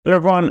Hello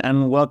everyone,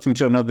 and welcome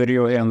to another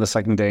video here on the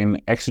Second Day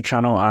in Extra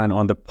channel and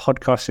on the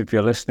podcast if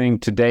you're listening.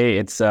 Today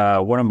it's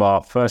one of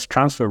our first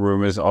transfer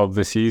rumors of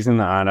the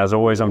season, and as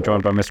always I'm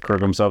joined by Mr. Krug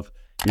himself,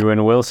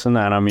 Ewan Wilson.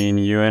 And I mean,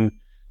 Ewan,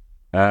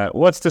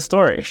 what's the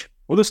story?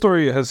 Well, the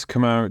story has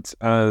come out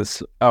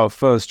as our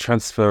first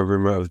transfer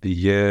rumor of the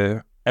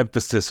year.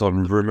 Emphasis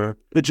on rumor.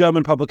 The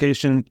German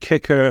publication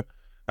Kicker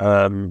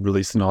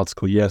released an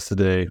article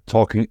yesterday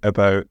talking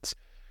about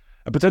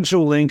a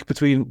potential link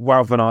between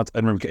Wout van Aert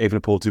and Remco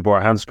Evenepoel to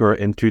Bora Hansgrohe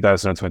in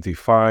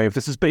 2025.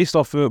 This is based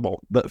off of,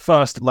 but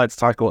first, let's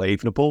tackle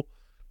Evenepoel,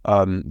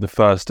 the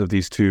first of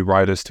these two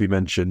riders to be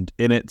mentioned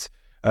in it.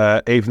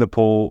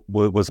 Evenepoel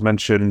was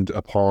mentioned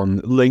upon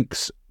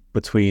links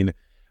between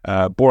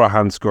Bora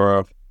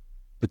Hansgrohe,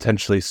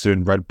 potentially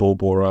soon Redbull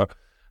Bora,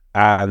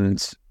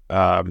 and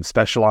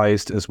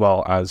Specialized, as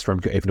well as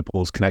Remco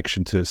Evenepoel's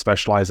connection to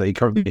Specialized that he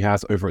currently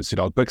has over at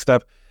Soudal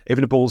Quickstep.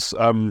 Evenepoel's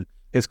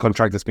his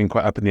contract has been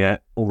quite up in the air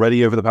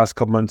already over the past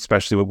couple months,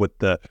 especially with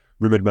the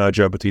rumoured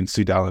merger between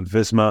Soudal and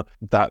Visma.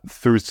 That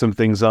threw some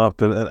things up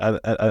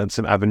and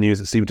some avenues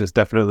that seemed to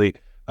definitely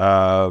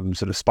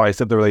sort of spice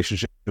up the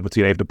relationship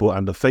between Evenepoel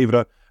and the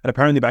favourite. And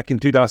apparently back in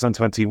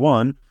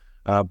 2021,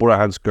 Bora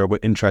Hansgrohe were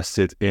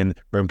interested in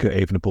Remco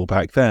Evenepoel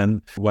back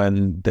then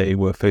when they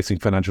were facing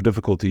financial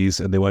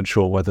difficulties and they weren't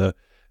sure whether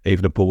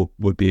Evenepoel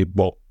would be,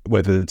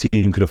 whether the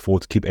team could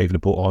afford to keep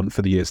Evenepoel on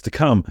for the years to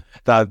come.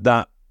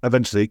 That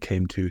eventually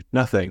came to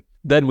nothing.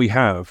 Then we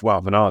have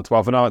Wout van Aert.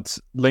 Wout van Aert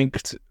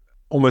linked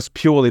almost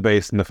purely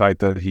based on the fact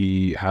that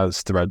he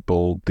has the Red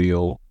Bull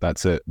deal.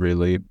 That's it,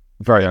 really.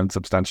 Very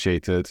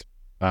unsubstantiated.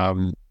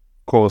 Of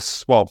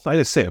course, well, I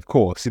just say of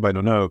course, you might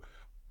not know.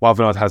 Wout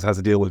van Aert has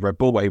a deal with Red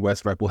Bull where he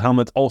wears the Red Bull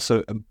helmet.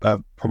 Also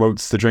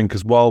promotes the drink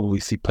as well. We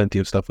see plenty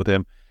of stuff with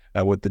him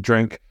with the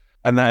drink.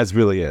 And that is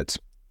really it.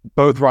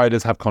 Both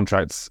riders have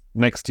contracts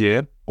next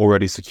year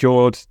already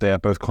secured. They are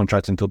both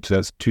contracted until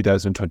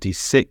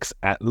 2026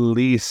 at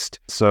least.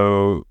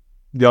 So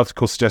the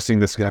article suggesting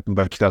this could happen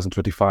by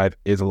 2025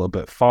 is a little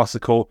bit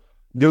farcical.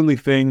 The only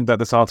thing that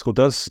this article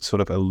does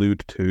sort of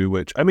allude to,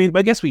 which I mean,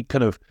 I guess we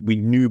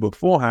knew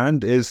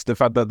beforehand, is the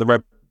fact that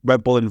the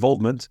Red Bull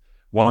involvement,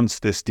 once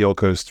this deal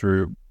goes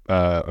through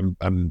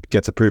and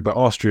gets approved by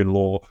Austrian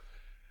law,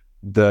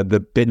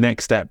 the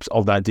next steps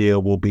of that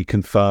deal will be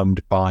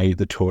confirmed by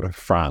the Tour de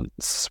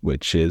France,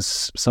 which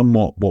is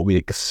somewhat what we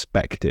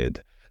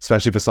expected,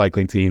 especially for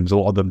cycling teams. A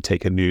lot of them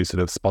take a new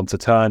sort of sponsor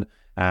turn,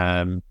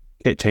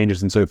 kit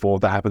changes and so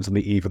forth. That happens on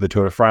the eve of the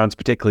Tour de France,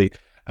 particularly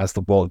as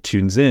the world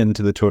tunes in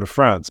to the Tour de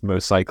France.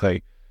 Most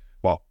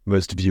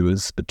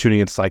viewers are tuning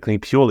into cycling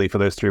purely for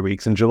those 3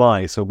 weeks in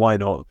July. So why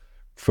not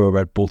for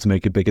Red Bull to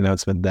make a big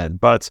announcement then?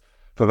 But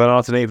for Van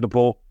Aert and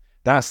Evenepoel,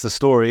 that's the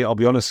story. I'll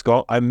be honest,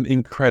 Scott, I'm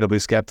incredibly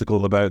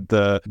skeptical about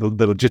the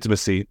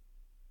legitimacy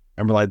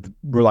and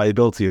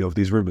reliability of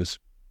these rumors.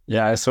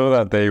 Yeah, I saw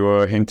that they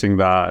were hinting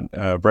that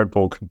Red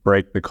Bull could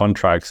break the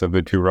contracts of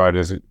the two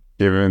riders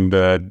given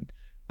the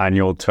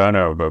annual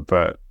turnover,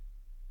 but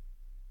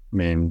I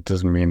mean,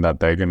 doesn't mean that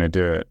they're going to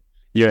do it.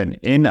 Yeah,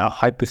 in a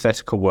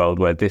hypothetical world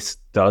where this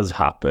does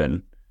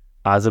happen,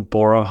 as a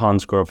Bora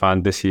Hansgrohe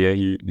fan this year,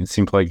 it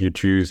seems like you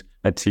choose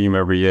a team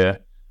every year,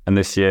 and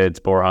this year it's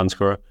Bora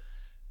Hansgrohe.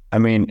 I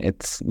mean,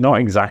 it's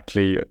not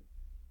exactly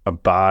a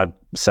bad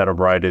set of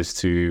riders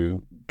to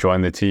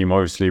join the team.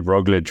 Obviously,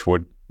 Roglic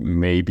would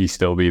maybe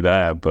still be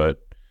there,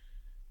 but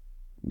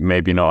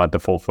maybe not at the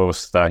full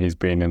force that he's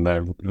been in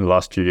the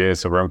last few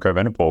years. So Remco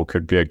Evenepoel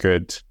could be a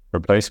good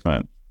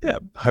replacement. Yeah,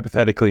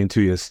 hypothetically in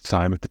 2 years'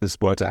 time, if this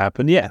were to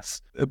happen,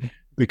 yes.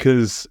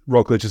 Because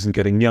Roglic isn't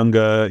getting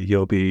younger,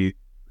 he'll be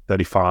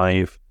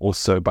 35 or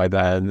so by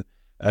then.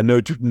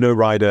 No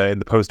rider in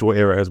the post-war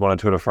era has won a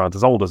Tour de France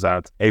as old as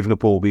that.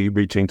 Evenepoel will be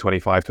reaching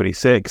 25,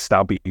 26.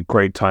 That'll be a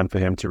great time for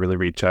him to really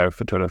reach out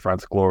for Tour de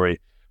France glory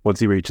once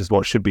he reaches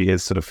what should be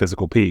his sort of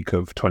physical peak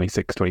of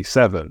 26,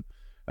 27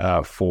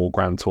 for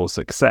Grand Tour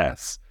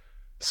success.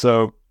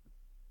 So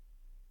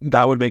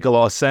that would make a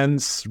lot of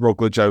sense.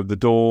 Roglic out the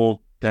door,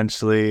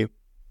 potentially,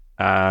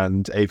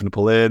 and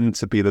Evenepoel in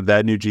to be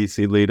their new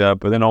GC leader.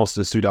 But then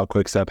also Soudal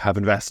Quickstep have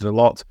invested a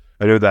lot.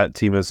 I know that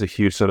team has a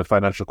huge sort of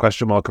financial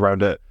question mark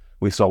around it.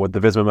 We saw with the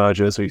Visma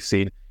mergers, we've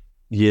seen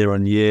year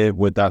on year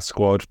with that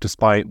squad,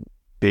 despite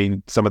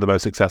being some of the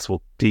most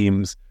successful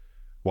teams,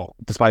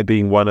 despite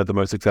being one of the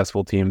most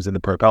successful teams in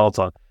the Pro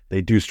Peloton,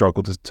 they do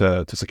struggle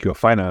to secure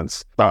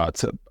finance.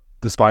 But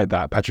despite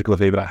that, Patrick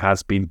Lefebvre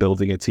has been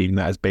building a team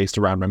that is based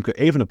around Remco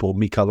Evenepoel.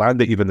 Mikel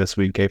Landa even this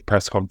week gave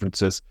press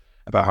conferences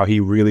about how he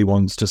really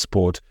wants to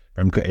support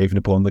Remco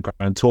Evenepoel on the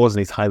Grand Tours, and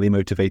he's highly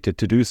motivated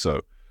to do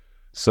so.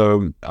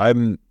 So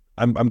I'm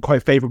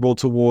quite favourable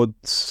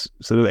towards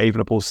sort of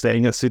Evenepoel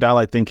staying at Soudal.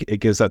 I think it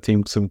gives that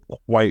team some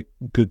quite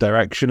good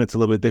direction. It's a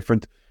little bit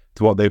different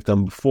to what they've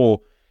done before.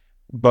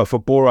 But for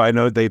Bora, I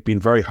know they've been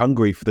very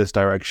hungry for this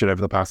direction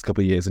over the past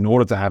couple of years. In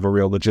order to have a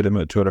real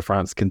legitimate Tour de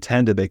France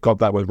contender, they got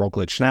that with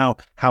Roglic. Now,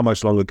 how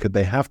much longer could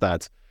they have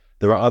that?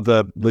 There are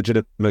other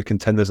legitimate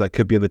contenders that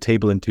could be on the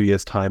table in 2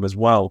 years' time as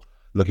well,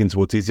 looking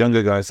towards these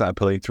younger guys that are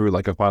pulling through,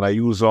 like a Juan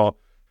Ayuso.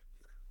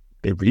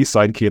 They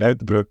re-signed Kian out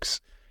the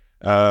books.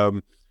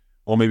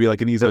 or maybe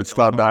like an easy. Don't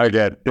start that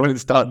again. Don't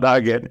start that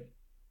again.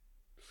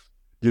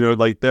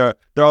 Like there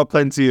are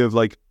plenty of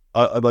like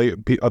other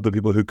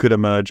people who could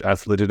emerge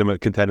as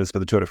legitimate contenders for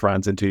the Tour de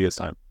France in 2 years'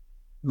 time.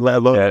 Let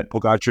alone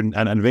Pogacar and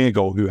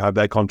Evenepoel, who have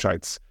their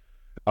contracts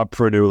up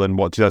for renewal in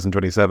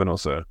 2027 or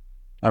so.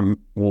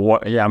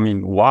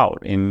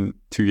 Wout in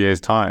 2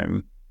 years'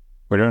 time.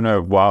 We don't know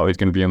if Wout is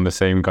going to be on the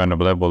same kind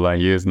of level that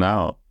he is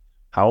now.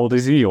 How old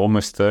is he?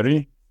 Almost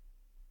 30?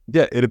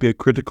 Yeah, it'll be a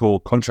critical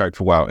contract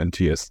for Wout in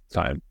 2 years'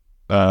 time.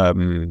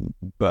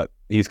 But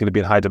he's going to be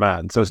in high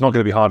demand. So it's not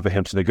going to be hard for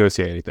him to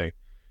negotiate anything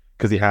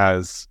because he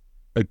has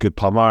a good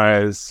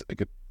palmarès, a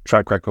good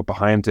track record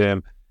behind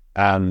him,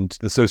 and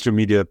the social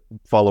media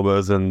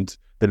followers and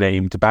the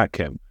name to back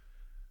him.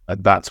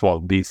 And that's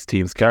what these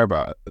teams care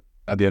about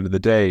at the end of the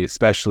day,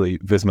 especially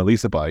Visma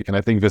Lease a Bike. And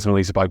I think Visma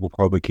Lease a Bike will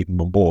probably keep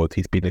him on board.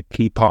 He's been a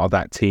key part of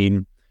that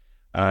team.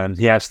 And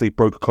he actually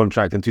broke a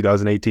contract in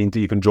 2018 to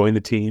even join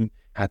the team,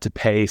 had to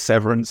pay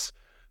severance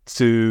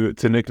to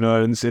Nick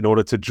Nurns in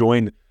order to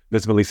join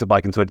Visma Lease a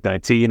Bike in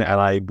 2019.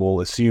 And I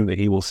will assume that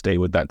he will stay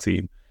with that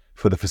team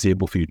for the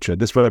foreseeable future.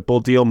 This Red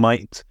Bull deal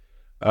might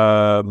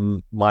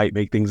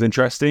make things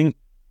interesting,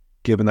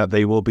 given that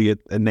they will be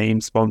a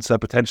name sponsor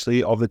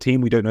potentially of the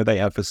team. We don't know that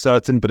yet for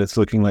certain, but it's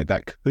looking like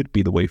that could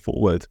be the way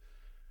forward.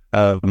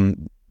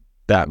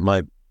 That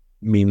might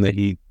mean that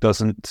he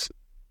doesn't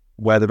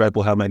wear the Red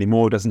Bull helmet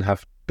anymore, doesn't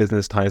have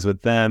business ties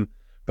with them,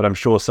 but I'm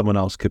sure someone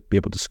else could be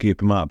able to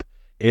scoop him up.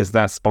 Is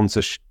that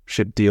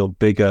sponsorship deal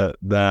bigger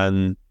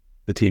than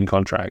the team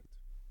contract?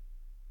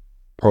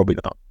 Probably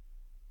not.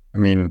 I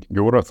mean,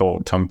 you would have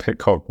thought Tom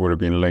Pidcock would have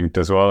been linked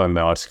as well in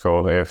the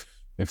article if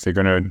they're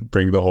going to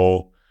bring the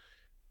whole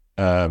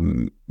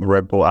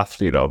Red Bull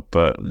athlete up,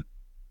 but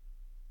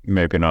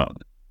maybe not.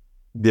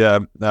 Yeah,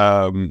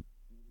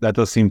 that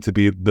does seem to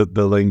be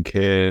the link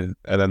here,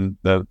 and then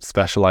the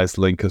specialized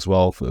link as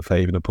well for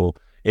Evenepoel.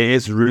 It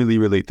is really,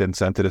 really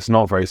thin-scented. It's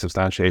not very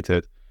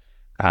substantiated.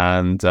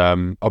 And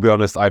I'll be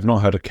honest, I've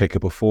not heard of Kicker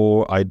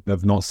before. I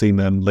have not seen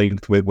them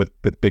linked with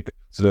big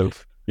sort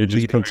of... You're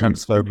just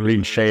transfer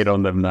green shade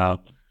on them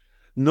now.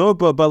 No,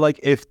 but like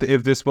if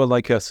this were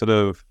like a sort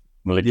of,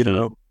 you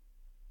know,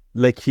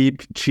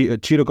 l'Equipe, Ciro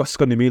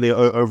Gosconemilia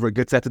over at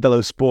Gazzetta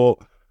dello Sport,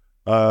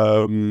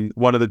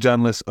 one of the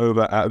journalists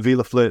over at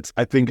Villaflit,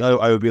 I think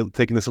I would be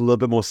taking this a little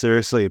bit more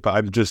seriously, but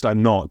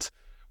I'm not.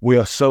 We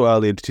are so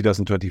early into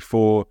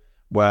 2024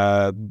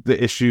 where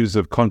the issues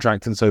of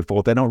contract and so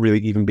forth, they're not really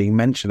even being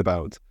mentioned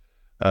about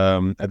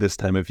at this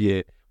time of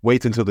year.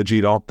 Wait until the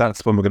Giro,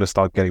 that's when we're going to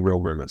start getting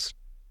real rumors.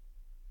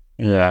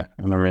 Yeah,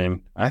 and I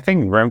mean, I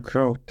think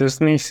Remco,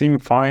 doesn't he seem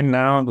fine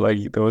now?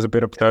 Like, there was a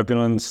bit of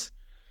turbulence.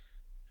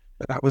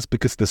 That was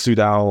because the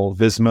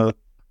Soudal-Visma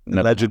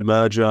alleged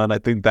merger, and I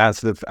think that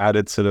sort of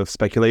added sort of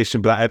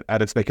speculation, but that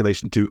added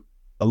speculation to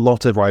a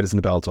lot of riders in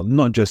the peloton,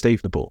 not just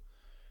Evenepoel.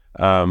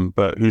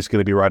 But who's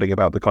going to be writing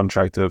about the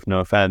contract of,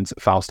 no offense,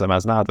 Fausto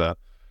Masnada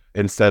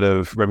instead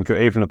of Remco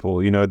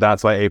Evenepoel? You know,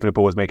 that's why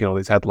Evenepoel was making all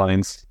these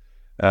headlines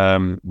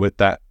with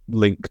that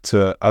link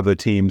to other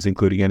teams,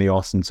 including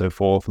Ineos and so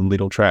forth, and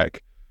Lidl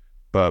Trek.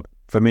 But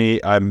for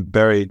me, I'm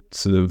very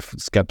sort of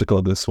skeptical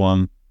of this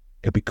one.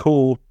 It'd be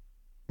cool,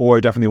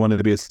 or definitely wanted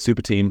to be a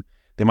super team.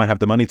 They might have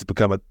the money to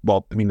become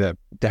they're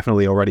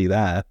definitely already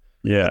there.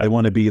 Yeah, they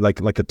want to be like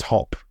a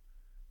top,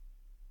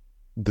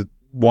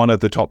 one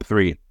of the top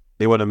three.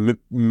 They want to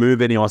move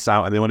Ineos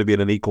out, and they want to be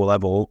at an equal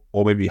level,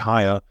 or maybe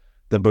higher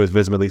than both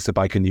Visma Lease a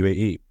Bike and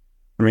UAE.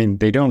 I mean,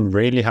 they don't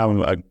really have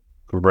a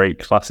great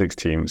classics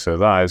team, so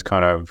that is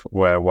kind of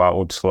where Wout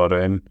would slot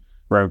in.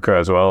 Remco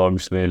as well,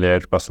 obviously,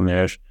 Liège,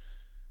 Bastogne-Liège.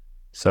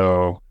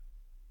 So,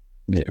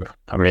 yeah,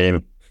 I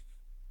mean,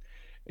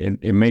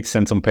 it makes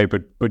sense on paper,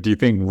 but do you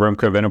think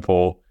Remco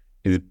Evenepoel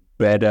is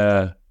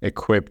better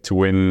equipped to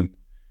win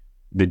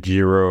the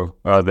Giro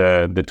or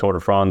the Tour de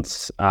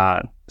France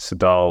at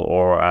Soudal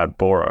or at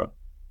Bora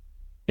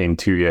in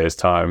 2 years'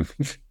 time?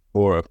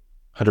 Bora,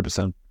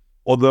 100%.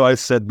 Although I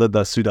said that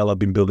the Soudal have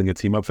been building a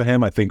team up for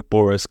him, I think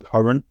Bora's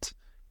current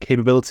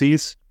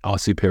capabilities are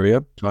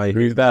superior.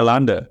 Who's their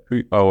lander?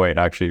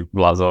 Actually,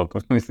 Vlasov.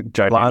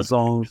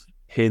 Vlasov,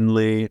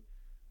 Hindley,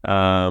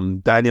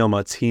 Daniel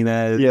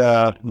Martinez.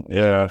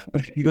 Yeah.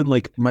 Even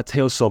like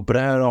Matteo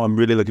Sobrero, I'm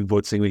really looking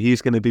forward to seeing what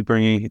he's going to be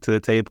bringing to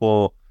the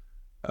table.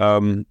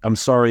 I'm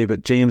sorry,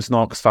 but James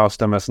Knox,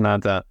 Fausto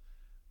Masnada,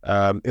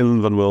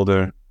 Ilan van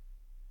Wilder,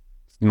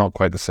 not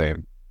quite the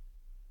same.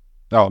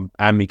 Oh,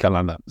 and Mika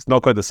Landa. It's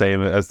not quite the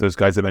same as those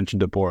guys I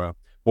mentioned at Bora.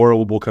 Bora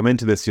will come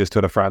into this year's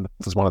Tour de France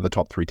as one of the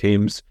top three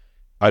teams.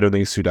 I don't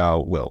think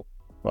Soudal will.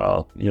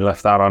 Well, you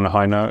left that on a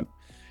high note.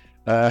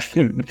 That's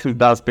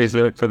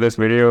basically it for this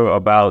video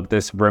about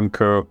this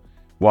Remco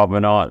Wout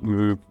van Aert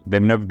move.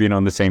 They've never been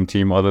on the same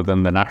team other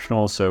than the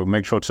national, so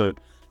make sure to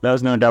let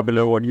us know down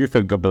below what you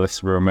think of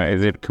this rumor.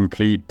 Is it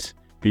complete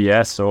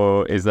BS,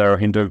 or is there a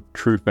hint of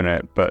truth in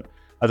it? But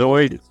as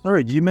always...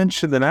 Sorry, you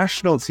mentioned the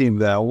national team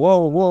there.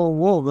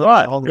 Whoa.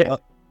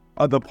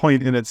 That's the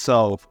point in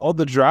itself. All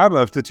the drama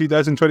of the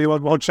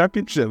 2021 World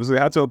Championships. We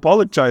had to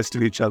apologize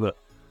to each other.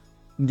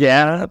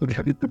 Yeah.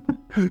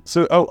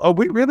 So are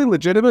we really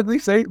legitimately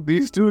saying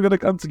these two are going to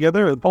come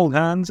together and hold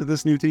hands in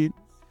this new team?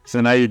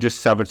 So now you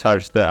just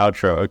sabotaged the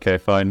outro. Okay,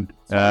 fine.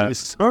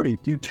 Sorry,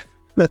 you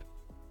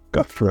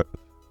go for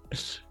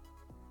it.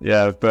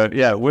 Yeah, but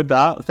yeah, with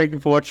that, thank you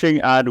for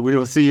watching, and we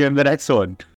will see you in the next one.